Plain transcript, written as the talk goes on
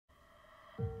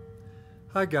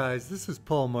Hi guys, this is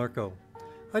Paul Marco.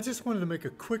 I just wanted to make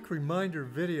a quick reminder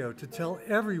video to tell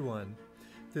everyone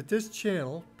that this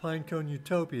channel,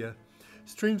 Pineconeutopia,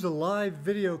 streams a live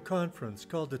video conference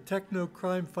called the Techno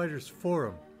Crime Fighters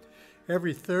Forum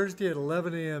every Thursday at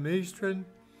 11 a.m. Eastern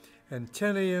and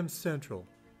 10 a.m. Central.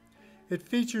 It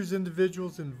features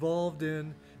individuals involved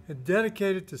in and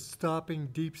dedicated to stopping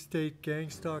deep state gang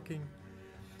stalking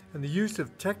and the use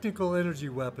of technical energy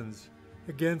weapons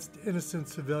against innocent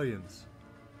civilians.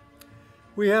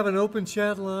 We have an open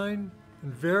chat line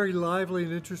and very lively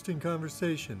and interesting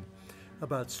conversation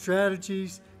about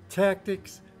strategies,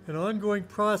 tactics, and ongoing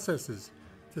processes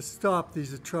to stop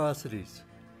these atrocities.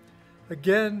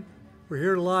 Again, we're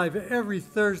here live every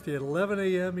Thursday at 11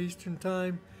 a.m. Eastern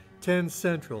Time, 10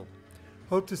 Central.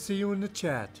 Hope to see you in the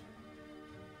chat.